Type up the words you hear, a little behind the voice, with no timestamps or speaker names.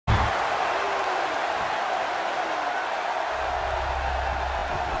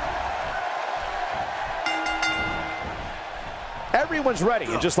everyone's ready.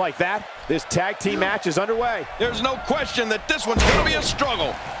 And just like that, this tag team match is underway. There's no question that this one's going to be a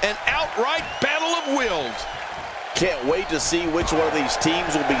struggle. An outright battle of wills. Can't wait to see which one of these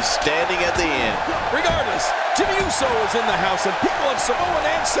teams will be standing at the end. Regardless, Jimmy Uso is in the house, and people of Samoan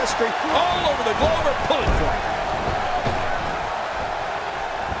ancestry all over the globe are pulling for him.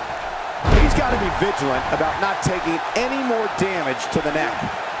 He's got to be vigilant about not taking any more damage to the neck.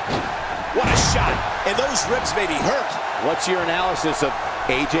 What a shot, and those ribs may be hurt. What's your analysis of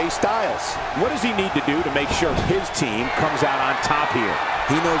AJ Styles? What does he need to do to make sure his team comes out on top here?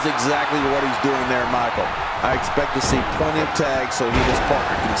 He knows exactly what he's doing there, Michael. I expect to see plenty of tags so he and his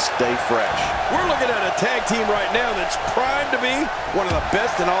partner can stay fresh. We're looking at a tag team right now that's primed to be one of the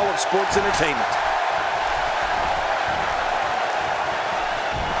best in all of sports entertainment.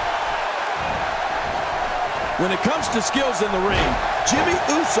 When it comes to skills in the ring, Jimmy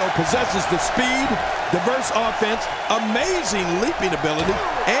Uso possesses the speed, diverse offense, amazing leaping ability,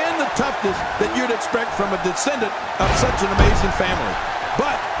 and the toughness that you'd expect from a descendant of such an amazing family.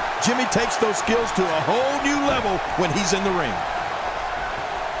 But Jimmy takes those skills to a whole new level when he's in the ring.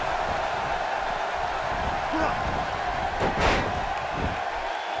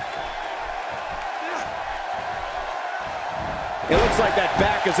 It looks like that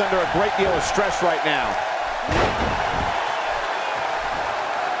back is under a great deal of stress right now.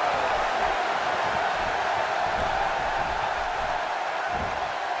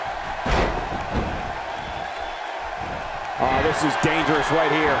 Oh, this is dangerous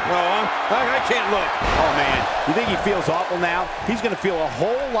right here. Well, I can't look. Oh, man. You think he feels awful now? He's going to feel a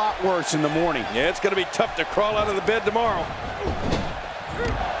whole lot worse in the morning. Yeah, it's going to be tough to crawl out of the bed tomorrow.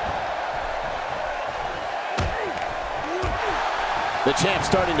 The champ's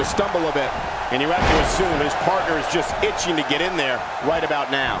starting to stumble a bit, and you have to assume his partner is just itching to get in there right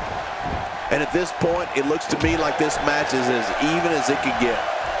about now. And at this point, it looks to me like this match is as even as it could get.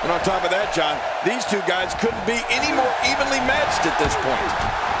 And on top of that, John, these two guys couldn't be any more evenly matched at this point.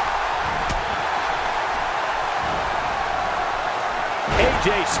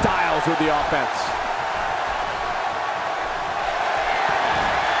 AJ Styles with the offense.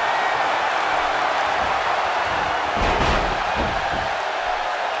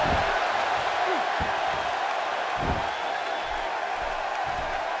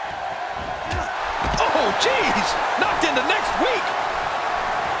 Oh, jeez! Knocked into next week!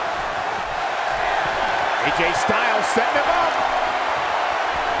 AJ Styles setting him up.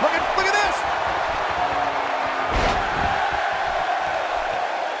 Look at this.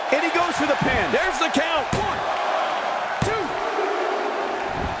 And he goes for the pin. There's the count. 1, 2.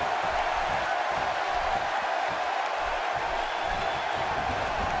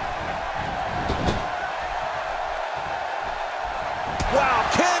 Wow,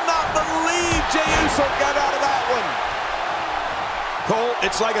 cannot believe Jey Uso got out of that one. Cole,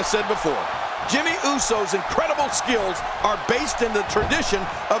 it's like I said before. Jimmy Uso's incredible skills are based in the tradition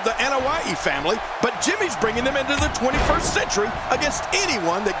of the Anoa'i family, but Jimmy's bringing them into the 21st century against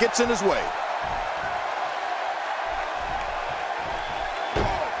anyone that gets in his way.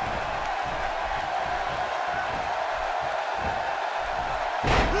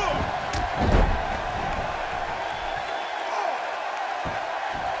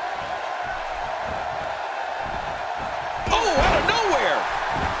 Oh, out of nowhere!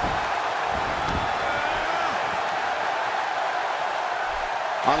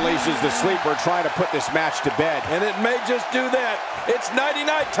 Unleashes the sleeper, trying to put this match to bed. And it may just do that. It's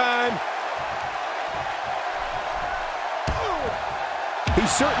nighty-night time.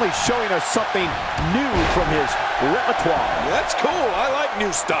 He's certainly showing us something new from his repertoire. That's cool. I like new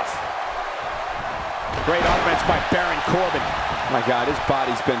stuff. Great offense by Baron Corbin. My God, his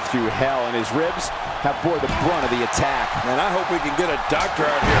body's been through hell, and his ribs have bore the brunt of the attack. And I hope we can get a doctor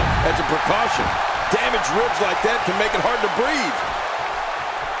out here as a precaution. Damaged ribs like that can make it hard to breathe.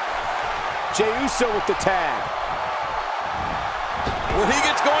 Jey Uso with the tag. When he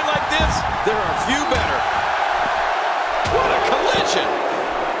gets going like this, there are a few better. What a collision!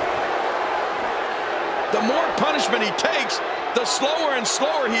 The more punishment he takes, the slower and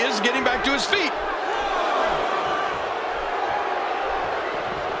slower he is getting back to his feet.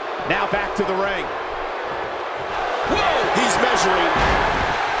 Now back to the ring. Whoa! He's measuring.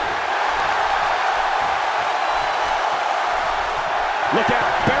 Look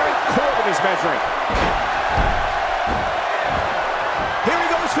out, Baron Corbin is measuring. Here he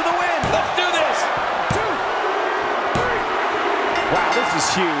goes for the win. Let's do this. 2, 3. Wow, this is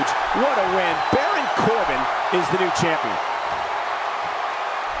huge. What a win. Baron Corbin is the new champion.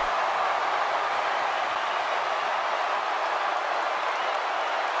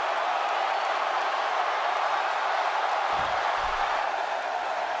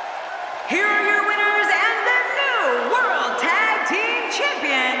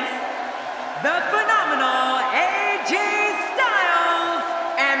 the phenomenal AJ Styles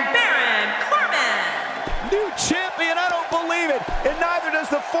and Baron Corbin. New champion, I don't believe it. And neither does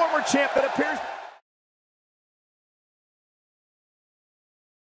the former champ that appears...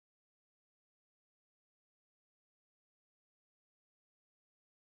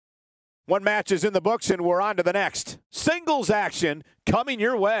 One match is in the books, and we're on to the next. Singles action coming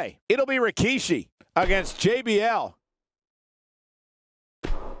your way. It'll be Rikishi against JBL.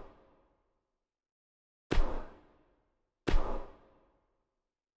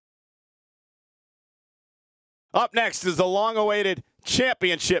 Up next is the long-awaited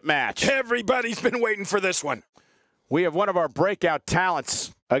championship match. Everybody's been waiting for this one. We have one of our breakout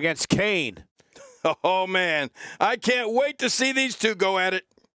talents against Kane. Oh, man. I can't wait to see these two go at it.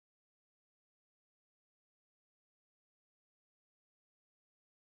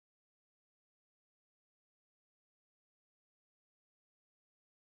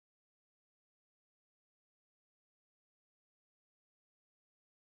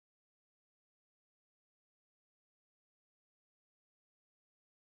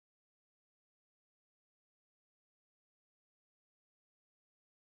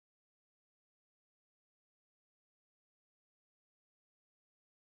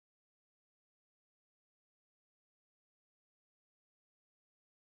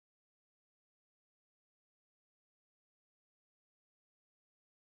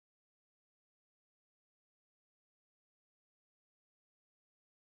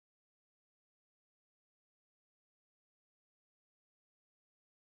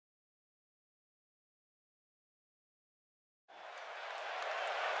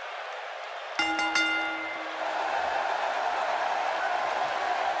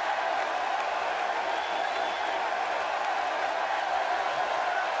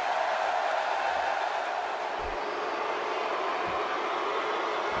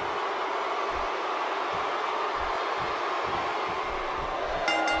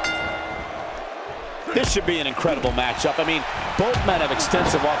 This should be an incredible matchup. I mean, both men have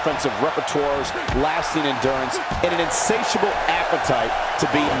extensive offensive repertoires, lasting endurance, and an insatiable appetite to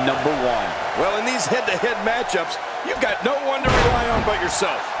be number one. Well, in these head-to-head matchups, you've got no one to rely on but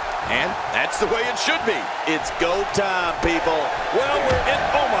yourself. And that's the way it should be. It's go time, people. Well, we're in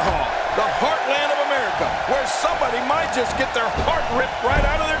Omaha, the heartland of America, where somebody might just get their heart ripped right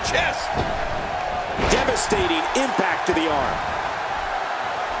out of their chest. Devastating impact to the arm.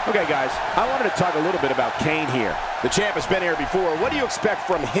 Okay, guys, I wanted to talk a little bit about Kane here. The champ has been here before. What do you expect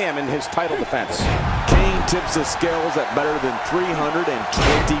from him in his title defense? Kane tips the scales at better than 320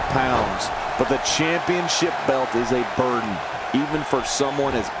 pounds, but the championship belt is a burden, even for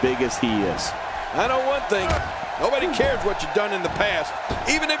someone as big as he is. I know one thing. Nobody cares what you've done in the past,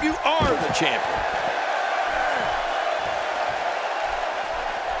 even if you are the champion.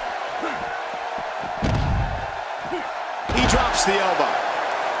 He drops the elbow.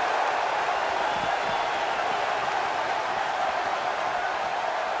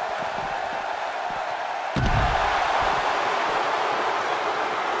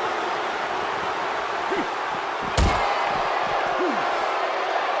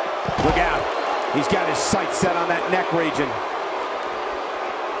 Look out. He's got his sights set on that neck region.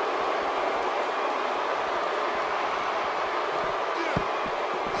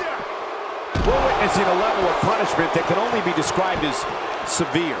 We're witnessing a level of punishment that can only be described as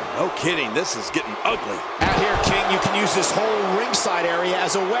severe. No kidding, this is getting ugly. Out here, King, you can use this whole ringside area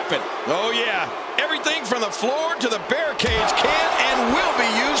as a weapon. Oh, yeah. Everything from the floor to the barricades can and will be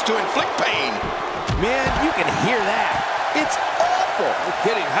used to inflict pain. Man, you can hear that. It's awful. No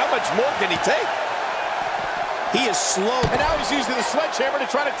kidding. How much more can he take? He is slow. And now he's using the sledgehammer to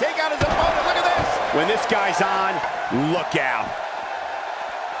try to take out his opponent. Look at this. When this guy's on, look out.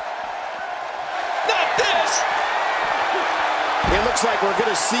 Not this. It looks like we're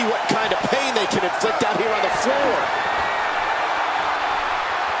going to see what kind of pain they can inflict out here on the floor.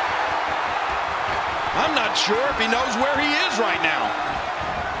 I'm not sure if he knows where he is right now.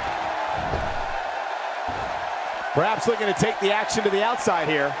 Perhaps looking to take the action to the outside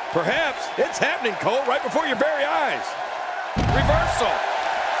here. Perhaps. It's happening, Cole, right before your very eyes. Reversal.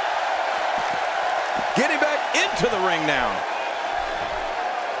 Getting back into the ring now.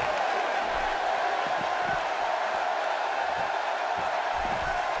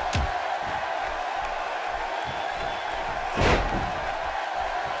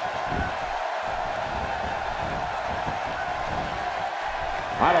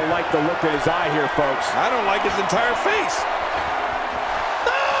 I don't like the look in his eye here, folks. I don't like his entire face.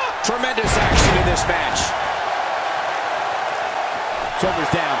 Ah! Tremendous action in this match.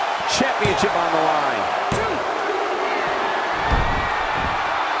 Shoulders down. Championship on the line.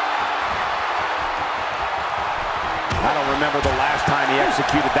 remember the last time he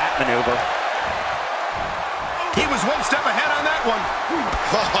executed that maneuver. He was one step ahead on that one.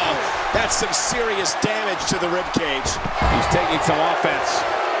 Oh, that's some serious damage to the rib cage. He's taking some offense,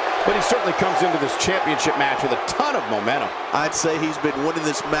 but he certainly comes into this championship match with a ton of momentum. I'd say he's been winning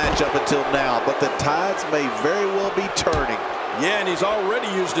this match up until now, but the tides may very well be turning. Yeah, and he's already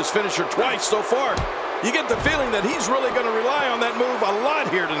used his finisher twice so far. You get the feeling that he's really going to rely on that move a lot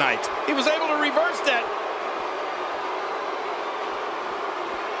here tonight. He was able to reverse that.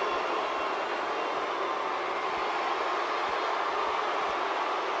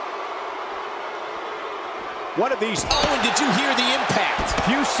 One of these, oh, and did you hear the impact?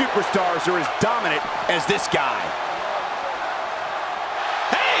 Few superstars are as dominant as this guy.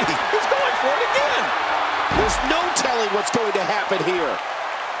 Hey, he's going for it again. There's no telling what's going to happen here.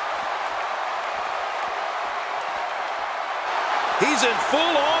 He's in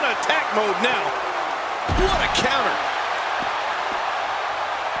full-on attack mode now. What a counter.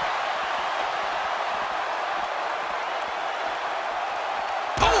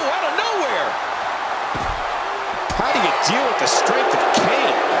 Oh, out of nowhere. How do you deal with the strength of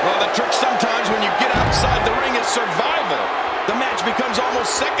Kane? Well, the trick sometimes when you get outside the ring is survival. The match becomes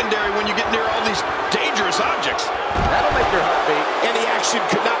almost secondary when you get near all these dangerous objects. That'll make your heart beat. And the action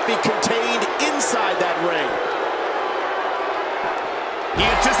could not be contained inside that ring. He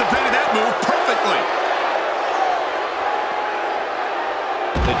anticipated that move perfectly.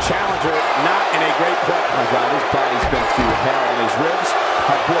 The challenger not in a great place. Oh my God, his body's been through hell, and his ribs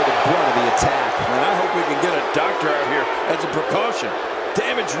have bore the brunt of the attack. And I hope we can get a doctor out here as a precaution.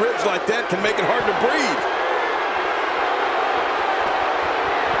 Damaged ribs like that can make it hard to breathe.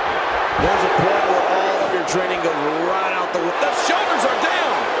 There's a point where all of your training goes right out the window. The shoulders are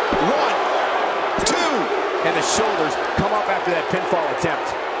down. 1, 2, and the shoulders come up after that pinfall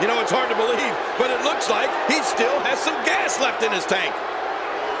attempt. You know, it's hard to believe, but it looks like he still has some gas left in his tank.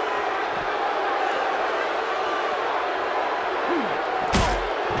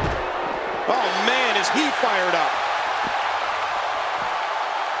 Oh, man, is he fired up.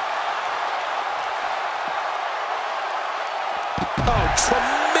 Oh,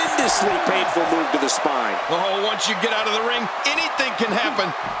 tremendously painful move to the spine. Oh, once you get out of the ring, anything can happen.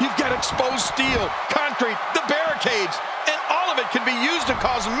 You've got exposed steel, concrete, the barricades, and all of it can be used to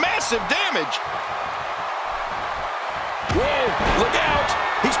cause massive damage. Whoa, look out.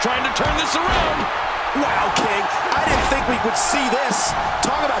 He's trying to turn this around. Wow, King, I didn't think we would see this.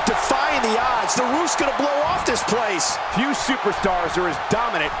 Talk about defying the odds. The roof's gonna blow off this place. Few superstars are as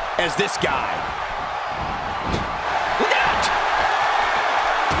dominant as this guy. Look out!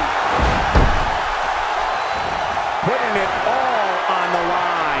 Putting it all on the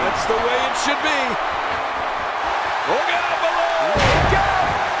line. That's the way it should be. Look out below! Look out!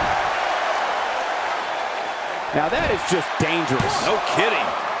 Now that is just dangerous. No kidding.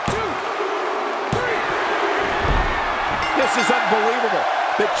 This is unbelievable.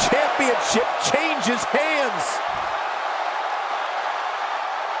 The championship changes hands.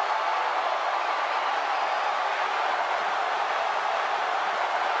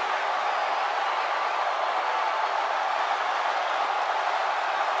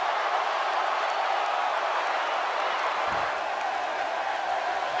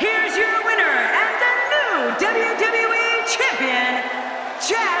 Here's your winner and the new WWE Champion,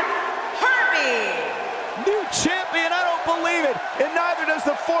 Jeff Hardy. New champion, I don't believe it. And neither does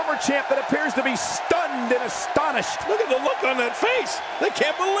the former champ that appears to be stunned and astonished. Look at the look on that face. They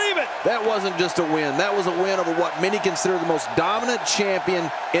can't believe it. That wasn't just a win. That was a win over what many consider the most dominant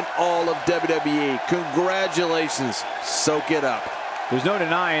champion in all of WWE. Congratulations. Soak it up. There's no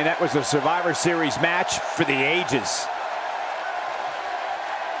denying that was a Survivor Series match for the ages.